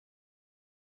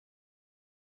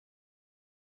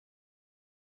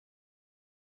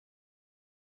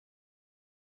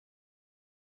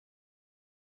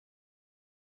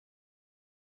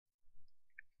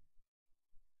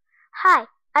Hi,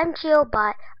 I'm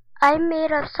GeoBot. I'm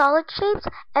made of solid shapes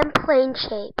and plane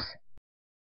shapes.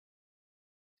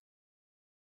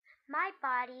 My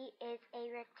body is a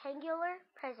rectangular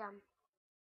prism.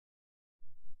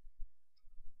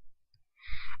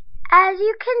 As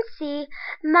you can see,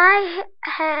 my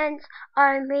hands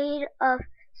are made of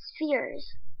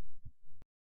spheres.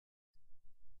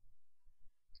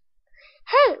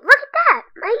 Hey, look at that!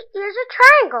 My ears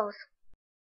are triangles.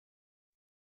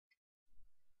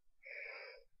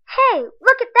 Hey,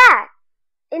 look at that!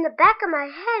 In the back of my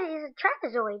head is a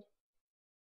trapezoid.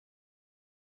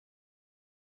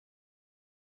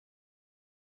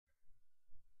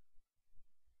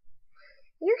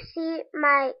 You see,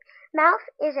 my mouth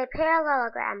is a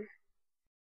parallelogram.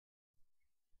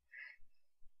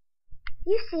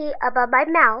 You see, above my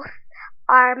mouth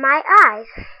are my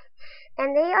eyes,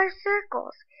 and they are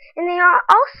circles, and they are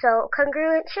also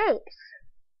congruent shapes.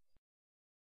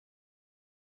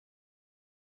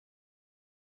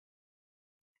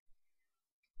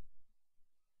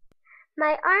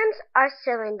 My arms are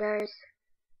cylinders.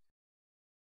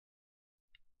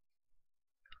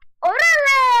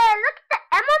 Orale! Look at the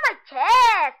M on my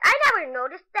chest. I never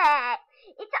noticed that.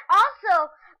 It's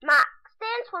also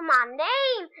stands for my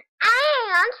name,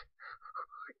 and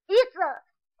it's a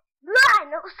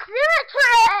line of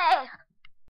symmetry.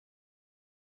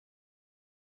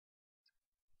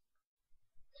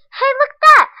 Hey, look at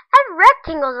that! I have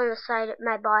rectangles on the side of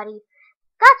my body.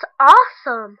 That's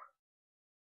awesome.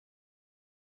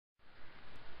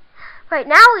 Right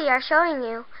now we are showing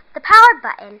you the power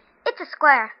button. It's a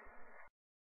square.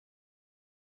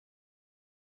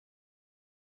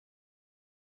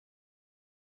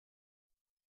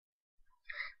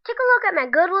 Take a look at my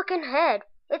good-looking head.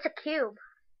 It's a cube.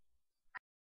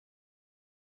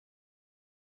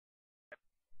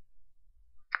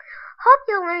 Hope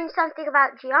you learned something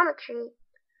about geometry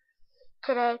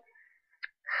today.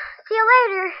 See you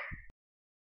later.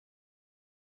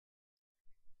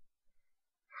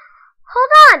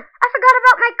 Hold on! I forgot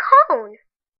about my cone.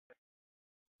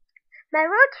 My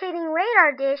rotating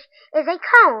radar dish is a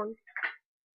cone.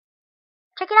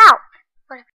 Check it out.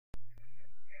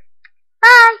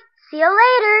 Bye. See you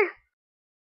later.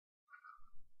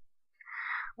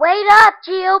 Wait up,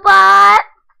 GeoBot.